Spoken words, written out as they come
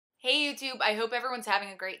Hey YouTube, I hope everyone's having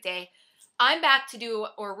a great day. I'm back to do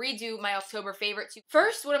or redo my October favorites.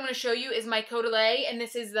 First, what I'm going to show you is my Caudalie, and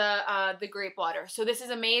this is the grape water. So this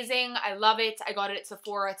is amazing. I love it. I got it at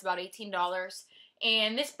Sephora. It's about $18.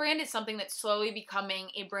 And this brand is something that's slowly becoming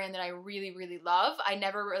a brand that I really, really love. I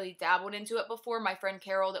never really dabbled into it before. My friend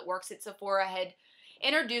Carol that works at Sephora had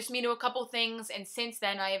introduced me to a couple things, and since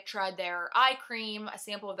then I have tried their eye cream, a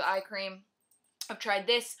sample of the eye cream. I've tried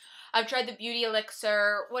this. I've tried the Beauty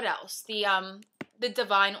Elixir. What else? The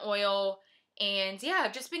Divine Oil. And yeah,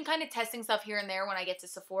 I've just been kind of testing stuff here and there when I get to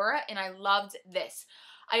Sephora, and I loved this.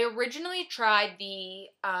 I originally tried the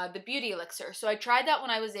Beauty Elixir. So I tried that when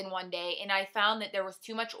I was in one day, and I found that there was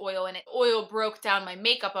too much oil in it. Oil broke down my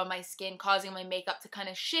makeup on my skin, causing my makeup to kind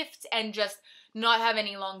of shift and just not have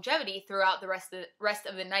any longevity throughout the rest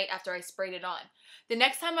of the night after I sprayed it on. The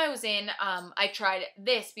next time I was in, I tried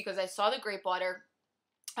this because I saw the grape water.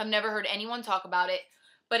 I've never heard anyone talk about it,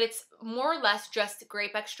 but it's more or less just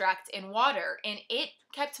grape extract and water, and it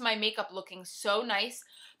kept my makeup looking so nice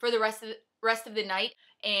for the rest of the night.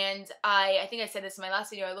 And I think I said this in my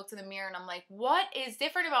last video. I looked in the mirror and I'm like, what is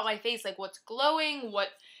different about my face? Like, what's glowing? What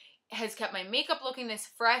has kept my makeup looking this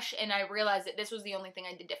fresh? And I realized that this was the only thing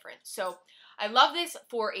I did different. So I love this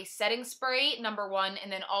for a setting spray, number one,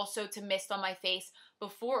 and then also to mist on my face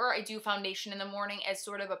before I do foundation in the morning as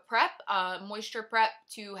sort of a prep, moisture prep,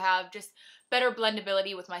 to have just better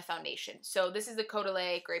blendability with my foundation. So this is the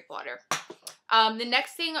Caudalie Grape Water. The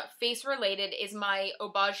next thing face related is my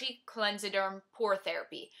Obagi Cleansiderm Pore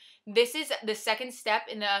Therapy. This is the second step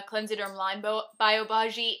in the Cleansiderm line by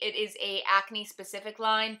Obagi. It is a acne specific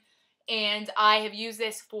line, and I have used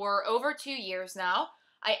this for over 2 years now.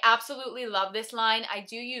 I absolutely love this line. I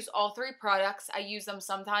do use all three products. I use them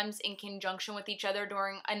sometimes in conjunction with each other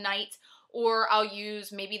during a night, or I'll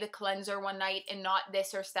use maybe the cleanser one night and not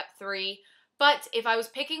this or step 3. But if I was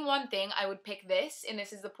picking one thing, I would pick this, and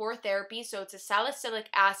this is the Pore Therapy. So it's a salicylic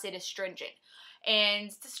acid astringent. And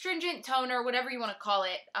it's astringent toner, whatever you want to call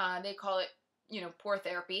it. They call it, Pore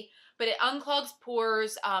Therapy. But it unclogs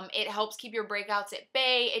pores. It helps keep your breakouts at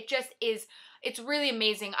bay. It's really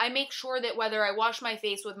amazing. I make sure that whether I wash my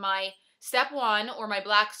face with my Step 1 or my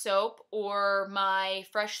black soap or my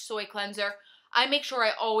fresh soy cleanser, I make sure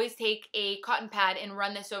I always take a cotton pad and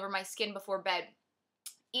run this over my skin before bed.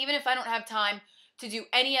 Even if I don't have time to do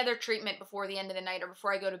any other treatment before the end of the night or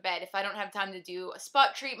before I go to bed, if I don't have time to do a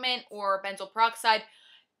spot treatment or benzoyl peroxide,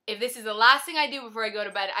 if this is the last thing I do before I go to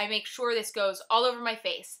bed, I make sure this goes all over my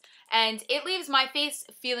face. And it leaves my face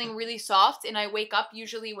feeling really soft, and I wake up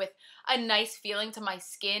usually with a nice feeling to my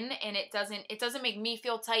skin, and it doesn't make me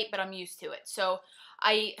feel tight, but I'm used to it. So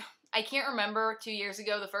I can't remember 2 years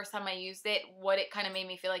ago, the first time I used it, what it kind of made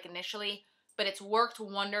me feel like initially, but it's worked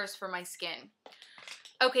wonders for my skin.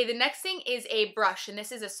 Okay, the next thing is a brush, and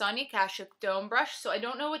this is a Sonia Kashuk Dome brush. So I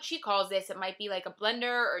don't know what she calls this. It might be like a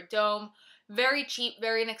blender or dome. Very cheap,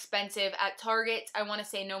 very inexpensive. At Target, I want to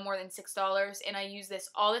say no more than $6, and I use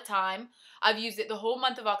this all the time. I've used it the whole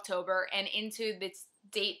month of October and into this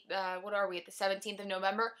date, what are we, at the 17th of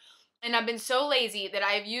November? And I've been so lazy that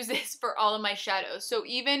I have used this for all of my shadows. So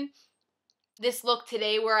even this look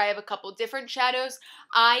today where I have a couple different shadows,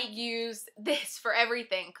 I used this for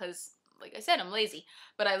everything because, like I said, I'm lazy,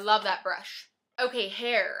 but I love that brush. Okay,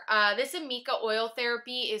 hair. This Amika Oil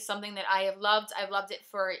Therapy is something that I have loved. I've loved it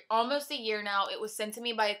for almost a year now. It was sent to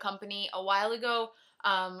me by a company a while ago,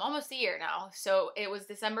 almost a year now. So it was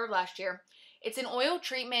December of last year. It's an oil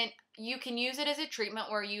treatment. You can use it as a treatment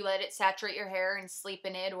where you let it saturate your hair and sleep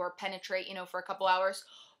in it or penetrate, for a couple hours.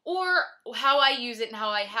 Or how I use it and how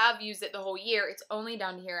I have used it the whole year. It's only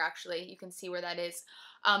down here, actually. You can see where that is.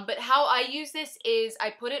 But how I use this is I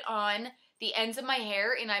put it on the ends of my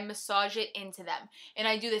hair and I massage it into them. And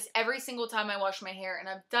I do this every single time I wash my hair, and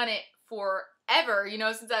I've done it forever,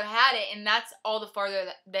 since I've had it, and that's all the farther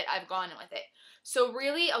that I've gone with it. So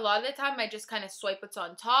really, a lot of the time I just kind of swipe what's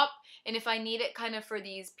on top, and if I need it kind of for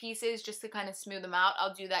these pieces just to kind of smooth them out,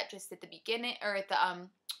 I'll do that just at the beginning, or at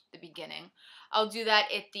the beginning. I'll do that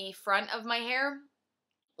at the front of my hair,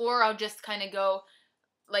 or I'll just kind of go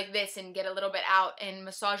like this and get a little bit out and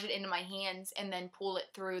massage it into my hands and then pull it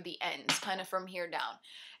through the ends, kind of from here down.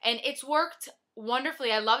 And it's worked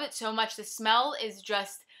wonderfully. I love it so much. The smell is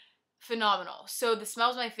just phenomenal. So the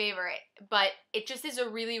smell's my favorite, but it just is a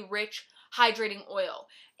really rich, hydrating oil.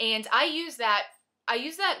 And I use that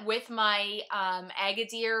with my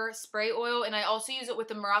Agadir spray oil, and I also use it with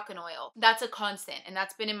the Moroccan oil. That's a constant, and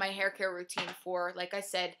that's been in my hair care routine for, like I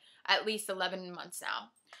said, at least 11 months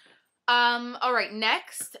now. All right,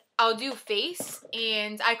 next I'll do face,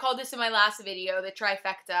 and I called this in my last video the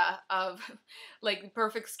trifecta of like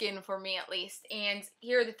perfect skin for me at least. And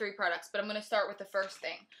here are the 3 products, but I'm going to start with the first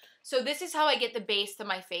thing. So this is how I get the base to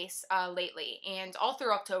my face lately, and all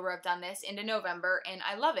through October I've done this into November, and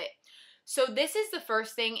I love it. So this is the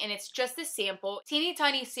first thing, and it's just a sample, teeny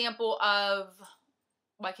tiny sample of,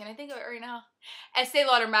 why can't I think of it right now? Estee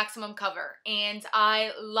Lauder Maximum Cover, and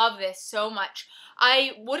I love this so much.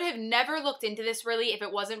 I would have never looked into this really if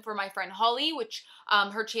it wasn't for my friend Holly, which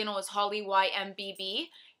her channel is Holly YMBB,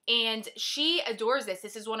 and she adores this.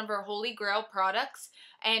 This is one of her holy grail products,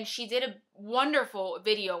 and she did a wonderful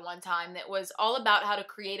video one time that was all about how to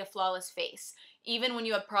create a flawless face, even when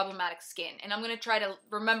you have problematic skin, and I'm going to try to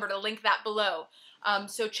remember to link that below,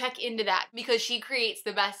 so check into that, because she creates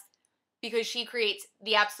the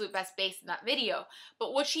absolute best base in that video.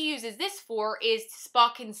 But what she uses this for is to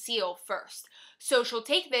spot conceal first. So she'll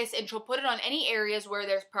take this and she'll put it on any areas where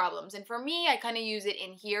there's problems. And for me, I kind of use it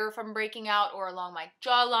in here if I'm breaking out, or along my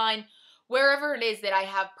jawline, wherever it is that I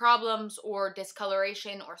have problems or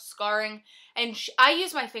discoloration or scarring. And I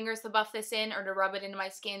use my fingers to buff this in, or to rub it into my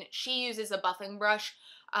skin. She uses a buffing brush.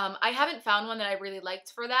 I haven't found one that I really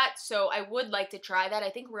liked for that, so I would like to try that. I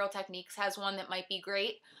think Real Techniques has one that might be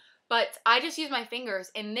great. But I just use my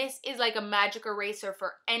fingers, and this is like a magic eraser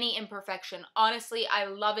for any imperfection. Honestly, I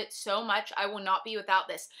love it so much. I will not be without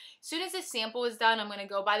this. As soon as this sample is done, I'm going to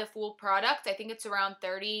go buy the full product. I think it's around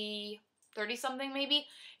 30 something maybe.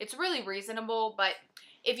 It's really reasonable, but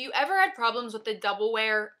if you ever had problems with the double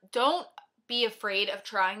wear, don't be afraid of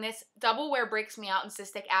trying this. Double wear breaks me out in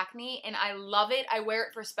cystic acne, and I love it. I wear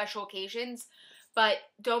it for special occasions, but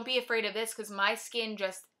don't be afraid of this, because my skin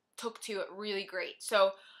just took to it really great.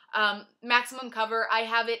 So Maximum Cover, I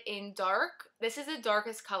have it in dark. This is the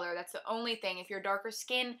darkest color. That's the only thing. If you're darker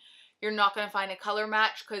skin, you're not going to find a color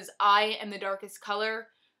match, because I am the darkest color,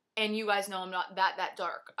 and you guys know I'm not that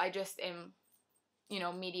dark. I just am, you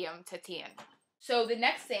know, medium to tan. So the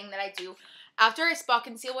next thing that I do, after I spot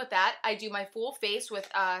conceal with that, I do my full face with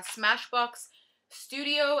Smashbox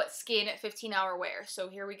Studio Skin 15-hour wear. So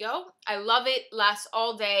here we go. I love it. Lasts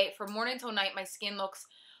all day. From morning till night, my skin looks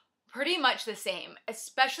pretty much the same,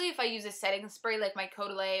 especially if I use a setting spray like my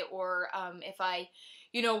Caudalie, or if I,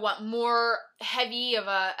 you know, want more heavy of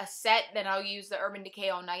a set, then I'll use the Urban Decay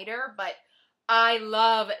All Nighter. But I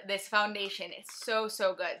love this foundation. It's so,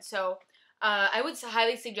 so good. So I would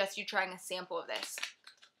highly suggest you trying a sample of this.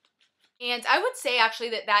 And I would say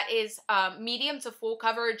actually that is medium to full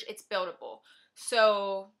coverage. It's buildable.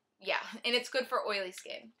 So yeah, and it's good for oily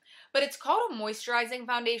skin. But it's called a moisturizing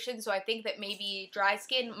foundation, so I think that maybe dry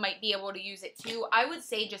skin might be able to use it too. I would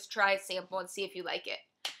say just try a sample and see if you like it.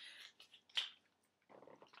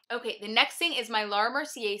 Okay, the next thing is my Laura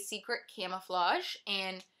Mercier Secret Camouflage,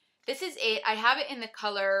 and this is it. I have it in the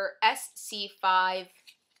color SC5.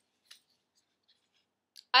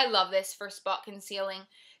 I love this for spot concealing.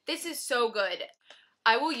 This is so good.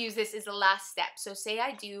 I will use this as the last step. So say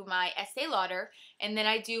I do my Estee Lauder, and then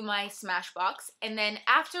I do my Smashbox, and then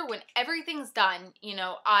after, when everything's done, you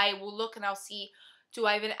know, I will look and I'll see, do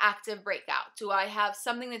I have an active breakout? Do I have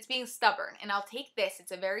something that's being stubborn? And I'll take this.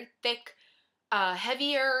 It's a very thick,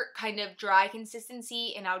 heavier kind of dry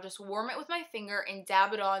consistency, and I'll just warm it with my finger and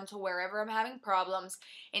dab it on to wherever I'm having problems,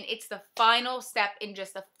 and it's the final step in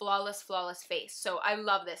just a flawless, flawless face. So I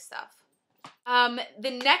love this stuff.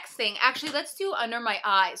 The next thing, actually, let's do under my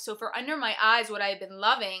eyes. So for under my eyes, what I've been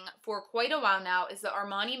loving for quite a while now is the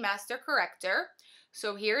Armani Master Corrector.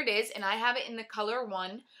 So here it is, and I have it in the color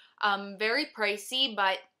 1. Very pricey,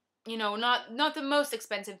 but, you know, not the most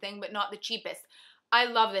expensive thing, but not the cheapest. I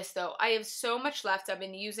love this, though. I have so much left. I've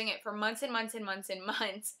been using it for months and months and months and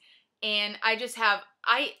months, and I just have,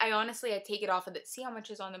 I honestly, I take it off of it. See how much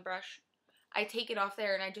is on the brush? I take it off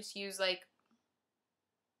there, and I just use, like,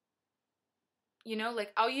 you know,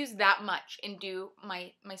 like, I'll use that much and do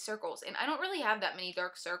my circles. And I don't really have that many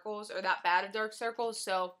dark circles, or that bad of dark circles,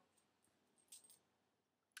 so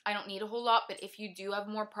I don't need a whole lot. But if you do have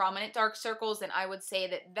more prominent dark circles, then I would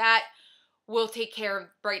say that will take care of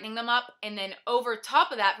brightening them up. And then over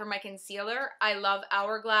top of that, for my concealer, I love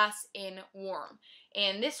Hourglass in Warm.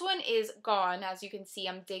 And this one is gone. As you can see,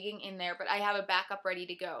 I'm digging in there, but I have a backup ready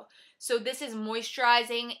to go. So this is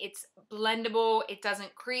moisturizing. It's blendable. It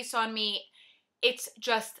doesn't crease on me.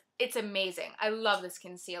 It's amazing. I love this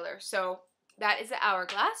concealer. So that is the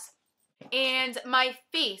Hourglass. And my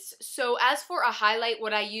face. So as for a highlight,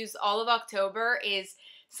 what I used all of October is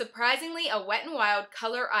surprisingly a Wet n Wild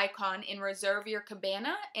Color Icon in Reserve Your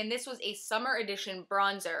Cabana. And this was a summer edition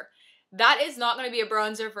bronzer. That is not going to be a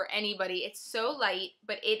bronzer for anybody. It's so light,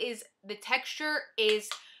 but the texture is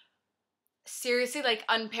seriously like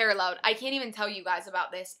unparalleled. I can't even tell you guys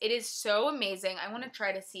about this. It is so amazing. I want to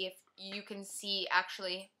try to see if you can see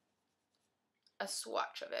actually a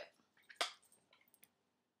swatch of it.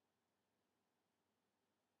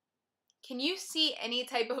 Can you see any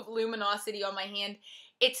type of luminosity on my hand?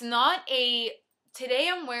 It's not a, today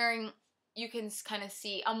I'm wearing, you can kind of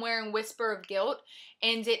see, I'm wearing Whisper of Guilt,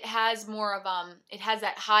 and it has more of, it has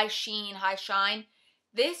that high sheen, high shine.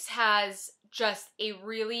 This has just a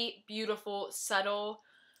really beautiful, subtle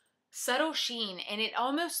sheen, and it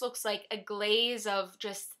almost looks like a glaze of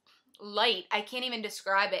just light. I can't even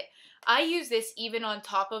describe it. I use this even on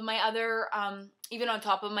top of my other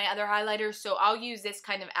highlighters, so I'll use this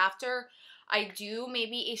kind of after I do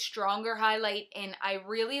maybe a stronger highlight, and I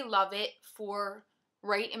really love it for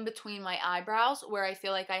right in between my eyebrows where I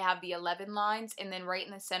feel like I have the 11 lines, and then right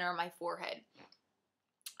in the center of my forehead.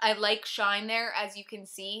 I like shine there, as you can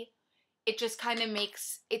see. It just kind of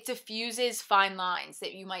makes, it diffuses fine lines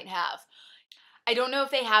that you might have. I don't know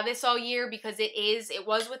if they have this all year because it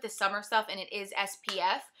was with the summer stuff and it is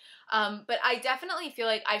SPF. But I definitely feel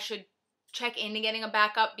like I should check into getting a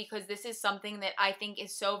backup because this is something that I think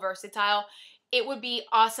is so versatile. It would be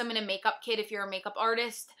awesome in a makeup kit if you're a makeup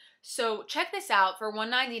artist. So check this out. For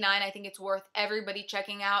 $1.99, I think it's worth everybody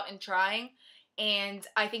checking out and trying. And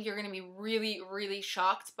I think you're going to be really, really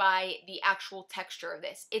shocked by the actual texture of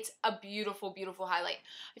this. It's a beautiful, beautiful highlight.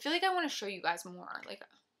 I feel like I want to show you guys more. Like,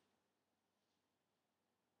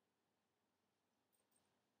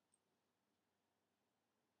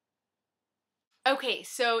 okay,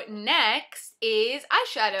 so next is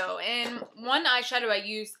eyeshadow, and one eyeshadow I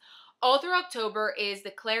used all through October is the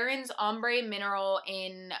Clarins Ombre Mineral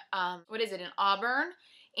in, what is it, in Auburn,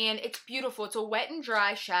 and it's beautiful. It's a wet and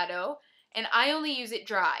dry shadow, and I only use it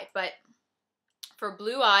dry, but for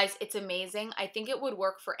blue eyes, it's amazing. I think it would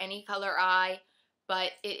work for any color eye,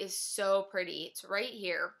 but it is so pretty. It's right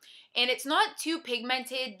here, and it's not too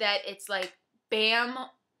pigmented that it's like bam,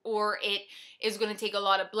 or it is going to take a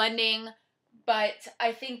lot of blending. But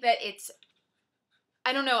I think that it's,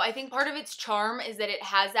 I don't know, I think part of its charm is that it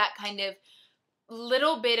has that kind of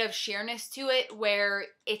little bit of sheerness to it where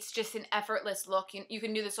it's just an effortless look. You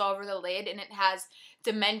can do this all over the lid, and it has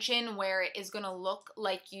dimension where it is going to look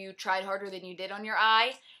like you tried harder than you did on your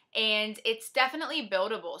eye. And it's definitely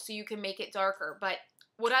buildable, so you can make it darker. But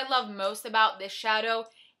what I love most about this shadow,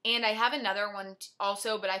 and I have another one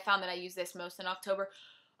also, but I found that I use this most in October,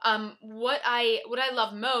 what I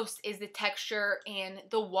love most is the texture and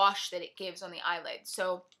the wash that it gives on the eyelid.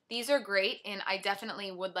 So these are great, and I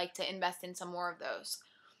definitely would like to invest in some more of those.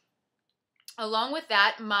 Along with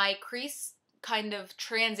that, my crease kind of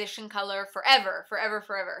transition color forever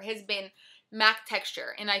has been MAC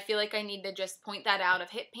Texture, and I feel like I need to just point that out. I've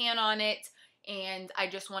hit pan on it, and I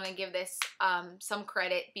just want to give this some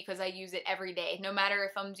credit because I use it every day, no matter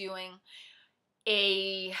if I'm doing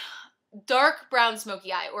a dark brown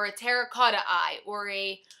smoky eye or a terracotta eye or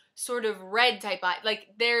a sort of red type eye. Like,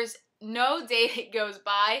 there's no day that goes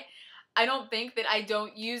by, I don't think, that I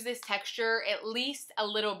don't use this texture at least a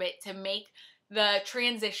little bit to make the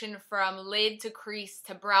transition from lid to crease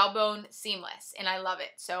to brow bone seamless, and I love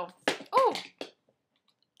it. So, oh,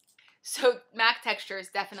 so MAC Texture is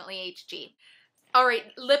definitely HG. All right,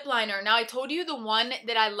 lip liner. Now, I told you the one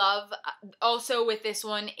that I love also with this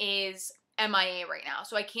one is MIA right now,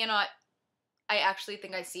 so I actually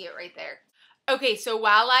think I see it right there. Okay, so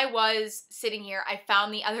while I was sitting here, I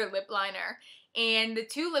found the other lip liner, and the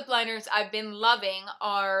two lip liners I've been loving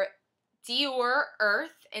are Dior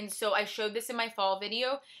Earth, and so I showed this in my fall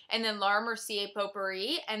video, and then Laura Mercier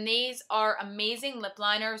Potpourri, and these are amazing lip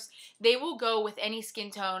liners. They will go with any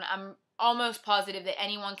skin tone. I'm almost positive that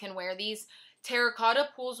anyone can wear these. Terracotta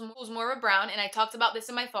pulls more of a brown, and I talked about this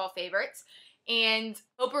in my fall favorites, and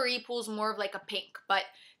Potpourri pulls more of like a pink, but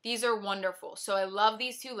these are wonderful. So I love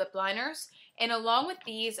these two lip liners. And along with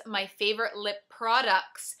these, my favorite lip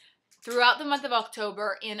products throughout the month of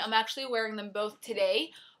October, and I'm actually wearing them both today,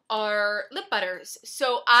 are lip butters.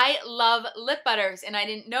 So I love lip butters, and I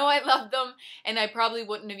didn't know I loved them, and I probably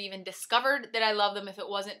wouldn't have even discovered that I love them if it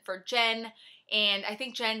wasn't for Jen. And I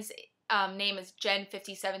think Jen's name is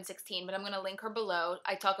Jen5716, but I'm going to link her below.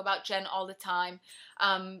 I talk about Jen all the time,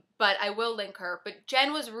 but I will link her. But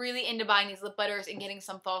Jen was really into buying these lip butters and getting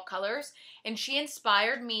some fall colors, and she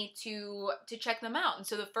inspired me to check them out. And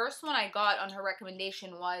so the first one I got on her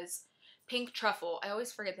recommendation was Pink Truffle. I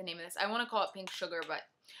always forget the name of this. I want to call it Pink Sugar, but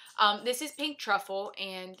this is Pink Truffle,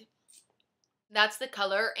 and that's the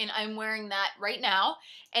color, and I'm wearing that right now.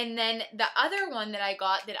 And then the other one that I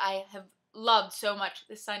got that I have loved so much,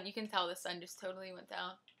 the sun, you can tell the sun just totally went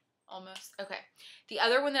down, almost. Okay. The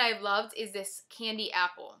other one that I've loved is this Candy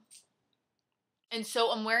Apple. And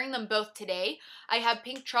so I'm wearing them both today. I have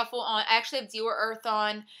pink truffle on. I actually have Dior Earth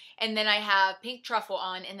on, and then I have pink truffle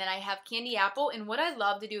on, and then I have candy apple. And what I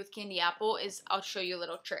love to do with candy apple is, I'll show you a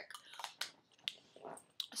little trick.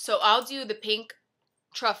 So I'll do the pink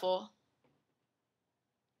truffle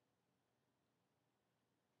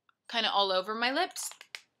kind of all over my lips.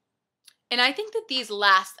 And I think that these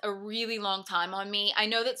last a really long time on me. I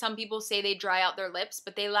know that some people say they dry out their lips,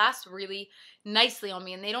 but they last really nicely on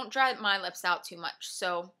me, and they don't dry my lips out too much.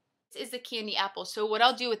 So this is the candy apple. So what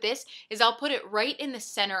I'll do with this is I'll put it right in the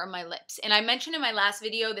center of my lips. And I mentioned in my last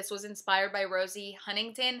video, this was inspired by Rosie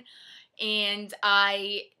Huntington. And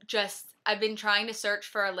I've been trying to search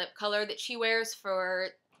for a lip color that she wears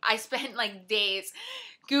I spent like days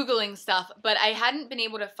Googling stuff, but I hadn't been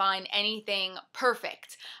able to find anything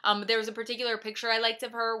perfect. There was a particular picture I liked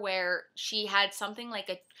of her where she had something like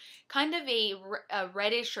a kind of a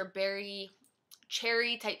reddish or berry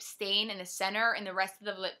cherry type stain in the center, and the rest of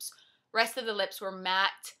the lips were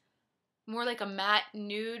matte, more like a matte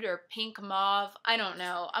nude or pink mauve. I don't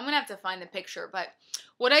know. I'm gonna have to find the picture, but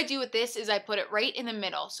what I do with this is I put it right in the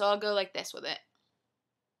middle. So I'll go like this with it.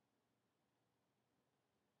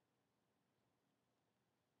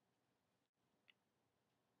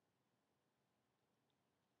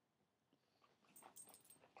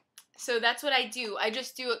 So that's what I do. I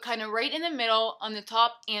just do it kind of right in the middle, on the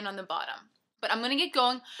top and on the bottom. But I'm going to get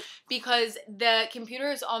going because the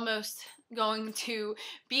computer is almost going to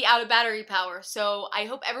be out of battery power. So I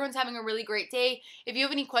hope everyone's having a really great day. If you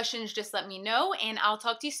have any questions, just let me know, and I'll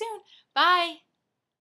talk to you soon. Bye!